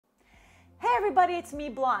everybody, it's me,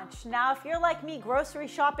 Blanche. Now, if you're like me grocery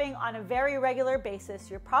shopping on a very regular basis,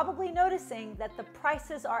 you're probably noticing that the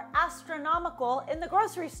prices are astronomical in the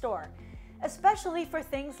grocery store, especially for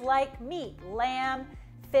things like meat, lamb,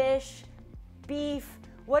 fish, beef,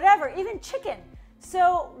 whatever, even chicken.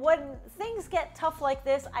 So when things get tough like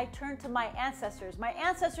this, I turn to my ancestors. My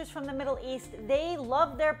ancestors from the Middle East, they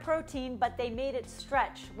loved their protein, but they made it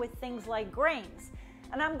stretch with things like grains.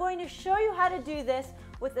 And I'm going to show you how to do this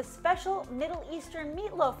with a special Middle Eastern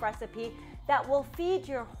meatloaf recipe that will feed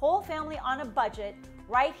your whole family on a budget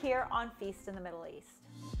right here on Feast in the Middle East.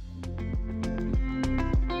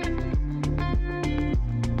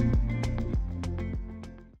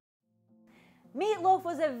 Meatloaf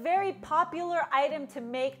was a very popular item to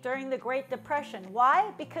make during the Great Depression.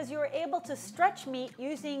 Why? Because you were able to stretch meat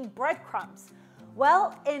using breadcrumbs.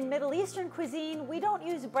 Well, in Middle Eastern cuisine, we don't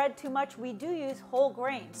use bread too much. We do use whole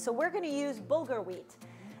grains. So we're going to use bulgur wheat.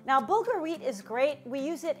 Now, bulgur wheat is great. We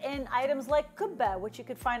use it in items like kubba, which you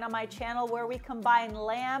could find on my channel, where we combine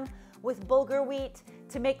lamb with bulgur wheat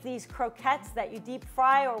to make these croquettes that you deep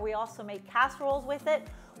fry, or we also make casseroles with it.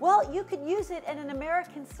 Well, you could use it in an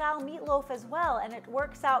American-style meatloaf as well, and it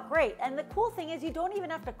works out great. And the cool thing is you don't even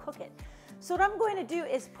have to cook it. So what I'm going to do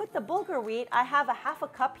is put the bulgur wheat, I have a half a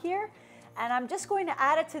cup here, and I'm just going to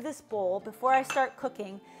add it to this bowl before I start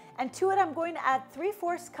cooking. And to it, I'm going to add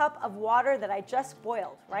 3/4 cup of water that I just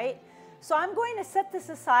boiled, right? So I'm going to set this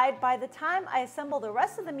aside. By the time I assemble the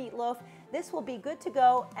rest of the meatloaf, this will be good to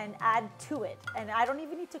go and add to it. And I don't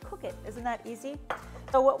even need to cook it. Isn't that easy?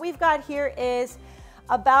 So what we've got here is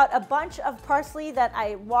about a bunch of parsley that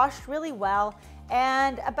I washed really well,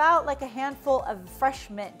 and about like a handful of fresh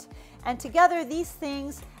mint. And together, these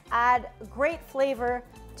things add great flavor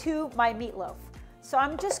to my meatloaf. So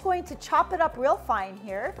I'm just going to chop it up real fine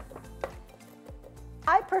here.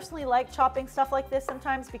 I personally like chopping stuff like this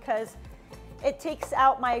sometimes because it takes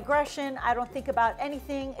out my aggression. I don't think about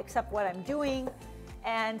anything except what I'm doing.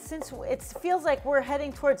 And since it feels like we're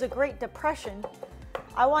heading towards a Great Depression,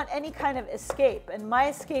 I want any kind of escape, and my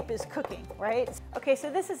escape is cooking, right? Okay, so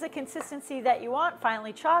this is the consistency that you want,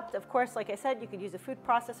 finely chopped. Of course, like I said, you could use a food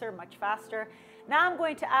processor much faster. Now I'm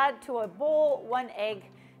going to add to a bowl 1 egg.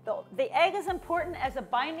 The egg is important as a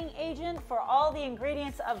binding agent for all the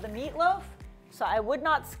ingredients of the meatloaf, so I would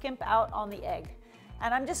not skimp out on the egg.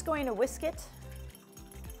 And I'm just going to whisk it.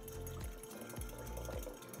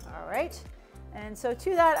 All right, and so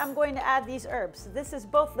to that, I'm going to add these herbs. This is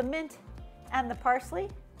both the mint and the parsley.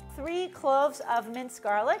 3 cloves of minced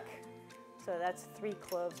garlic. So that's 3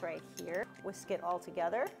 cloves right here. Whisk it all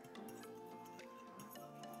together.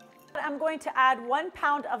 I'm going to add 1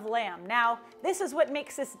 pound of lamb. Now, this is what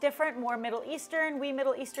makes this different, more Middle Eastern. We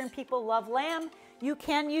Middle Eastern people love lamb. You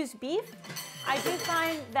can use beef. I do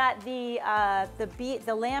find that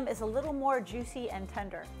the lamb is a little more juicy and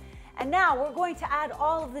tender. And now we're going to add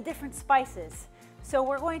all of the different spices. So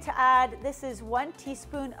we're going to add, this is 1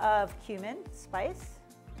 teaspoon of cumin spice,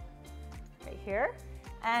 right here.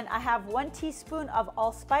 And I have 1 teaspoon of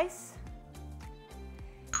allspice.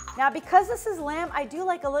 Now, because this is lamb, I do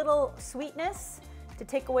like a little sweetness to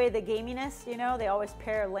take away the gaminess. You know, they always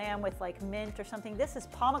pair lamb with like mint or something. This is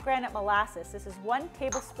pomegranate molasses. This is 1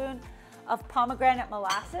 tablespoon of pomegranate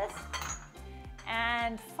molasses.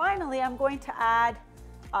 And finally, I'm going to add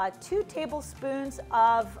 2 tablespoons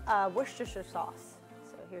of Worcestershire sauce.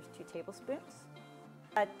 So here's 2 tablespoons.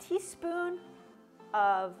 A teaspoon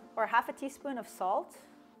of, or half a teaspoon of salt.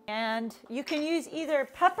 And you can use either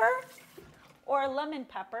pepper or lemon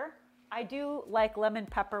pepper. I do like lemon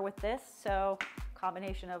pepper with this, so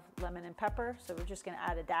combination of lemon and pepper. So we're just gonna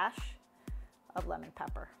add a dash of lemon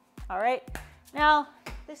pepper. All right, now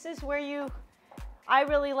this is where I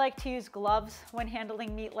really like to use gloves when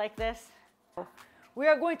handling meat like this. We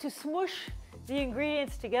are going to smoosh the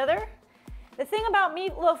ingredients together. The thing about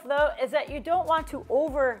meatloaf though is that you don't want to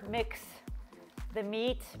over mix the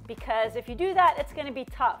meat, because if you do that, it's gonna be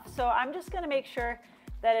tough. So I'm just gonna make sure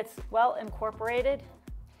that it's well incorporated.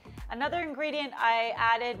 Another ingredient I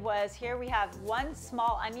added was, here we have 1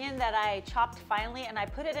 small onion that I chopped finely, and I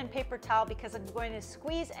put it in paper towel because I'm going to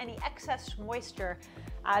squeeze any excess moisture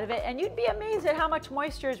out of it. And you'd be amazed at how much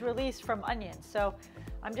moisture is released from onions. So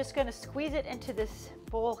I'm just gonna squeeze it into this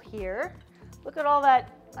bowl here. Look at all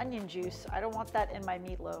that onion juice. I don't want that in my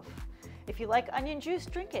meatloaf. If you like onion juice,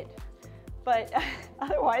 drink it. But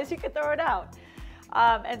otherwise, you could throw it out.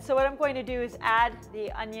 And so what I'm going to do is add the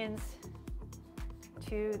onions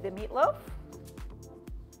to the meatloaf.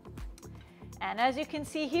 And as you can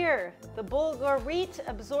see here, the bulgur wheat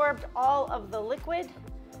absorbed all of the liquid.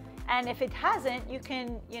 And if it hasn't, you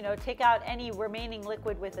can, take out any remaining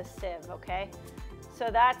liquid with a sieve, okay? So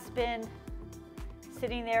that's been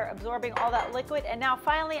sitting there absorbing all that liquid. And now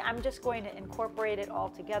finally, I'm just going to incorporate it all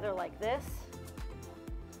together like this.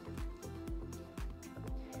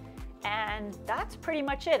 And that's pretty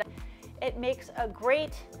much it. It makes a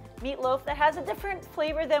great meatloaf that has a different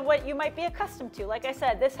flavor than what you might be accustomed to. Like I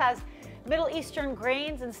said, this has Middle Eastern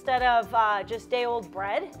grains instead of just day-old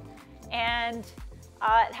bread. And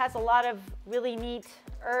it has a lot of really neat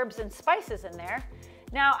herbs and spices in there.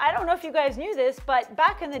 Now, I don't know if you guys knew this, but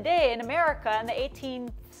back in the day in America, in the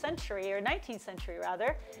 18th century, or 19th century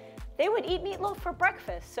rather, they would eat meatloaf for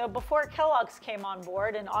breakfast. So before Kellogg's came on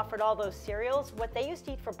board and offered all those cereals, what they used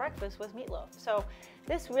to eat for breakfast was meatloaf. So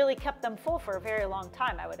this really kept them full for a very long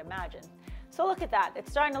time, I would imagine. So look at that,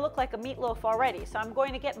 it's starting to look like a meatloaf already. So I'm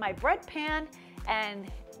going to get my bread pan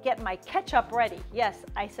and get my ketchup ready. Yes,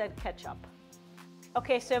 I said ketchup.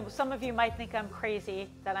 Okay, so some of you might think I'm crazy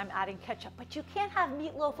that I'm adding ketchup, but you can't have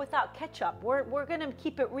meatloaf without ketchup. We're gonna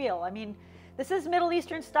keep it real. I mean, this is Middle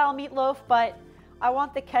Eastern style meatloaf, but I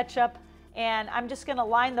want the ketchup, and I'm just gonna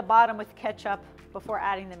line the bottom with ketchup before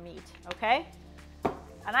adding the meat, okay?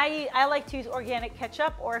 And I like to use organic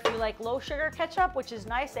ketchup, or if you like low sugar ketchup, which is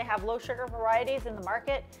nice, they have low sugar varieties in the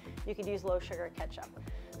market, you could use low sugar ketchup.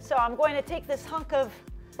 So I'm going to take this hunk of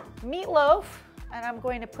meatloaf, and I'm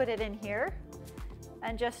going to put it in here,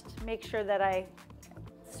 and just make sure that I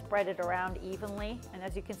spread it around evenly. And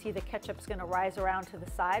as you can see, the ketchup's gonna rise around to the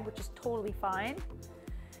side, which is totally fine.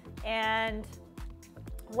 And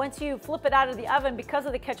once you flip it out of the oven, because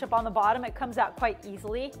of the ketchup on the bottom, it comes out quite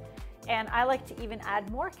easily. And I like to even add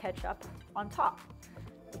more ketchup on top,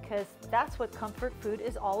 because that's what comfort food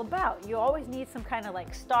is all about. You always need some kind of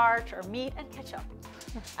like starch or meat and ketchup.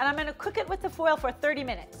 And I'm gonna cook it with the foil for 30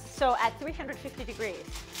 minutes, so at 350 degrees.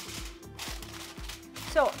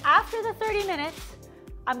 So after the 30 minutes,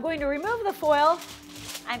 I'm going to remove the foil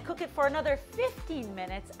and cook it for another 15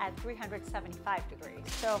 minutes at 375 degrees.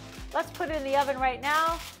 So let's put it in the oven right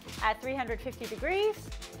now at 350 degrees,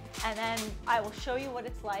 and then I will show you what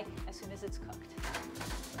it's like as soon as it's cooked.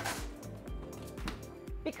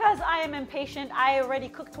 Because I am impatient, I already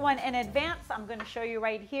cooked one in advance. I'm going to show you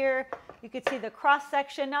right here. You can see the cross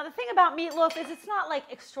section. Now the thing about meatloaf is it's not like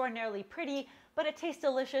extraordinarily pretty, but it tastes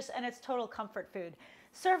delicious and it's total comfort food.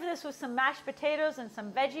 Serve this with some mashed potatoes and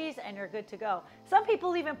some veggies and you're good to go. Some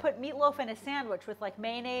people even put meatloaf in a sandwich with like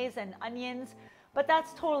mayonnaise and onions, but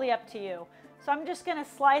that's totally up to you. So I'm just gonna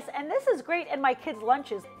slice, and this is great in my kids'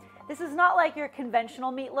 lunches. This is not like your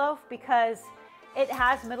conventional meatloaf because it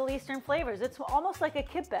has Middle Eastern flavors. It's almost like a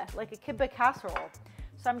kibbeh casserole.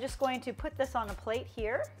 So I'm just going to put this on a plate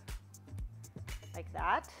here, like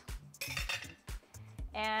that.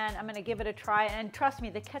 And I'm gonna give it a try, and trust me,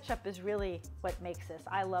 the ketchup is really what makes this.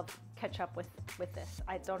 I love ketchup with this.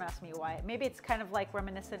 Don't ask me why. Maybe it's kind of like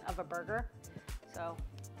reminiscent of a burger. So,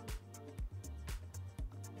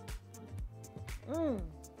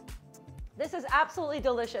 this is absolutely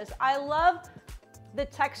delicious. I love the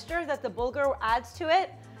texture that the bulgur adds to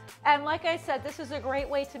it. And like I said, this is a great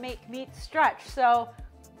way to make meat stretch. So,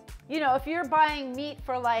 you know, if you're buying meat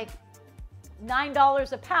for like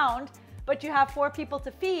 $9 a pound, but you have 4 people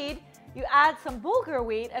to feed, you add some bulgur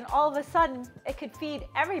wheat and all of a sudden it could feed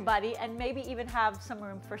everybody and maybe even have some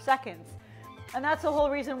room for seconds. And that's the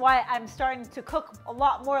whole reason why I'm starting to cook a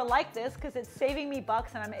lot more like this, because it's saving me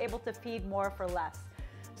bucks and I'm able to feed more for less.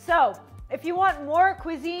 So if you want more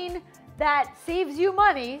cuisine that saves you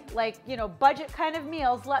money, like, you know, budget kind of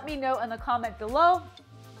meals, let me know in the comment below.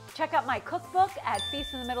 Check out my cookbook at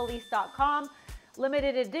feastinthemiddleeast.com.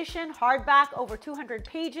 Limited edition, hardback, over 200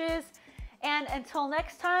 pages. And until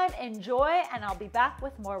next time, enjoy, and I'll be back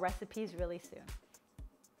with more recipes really soon.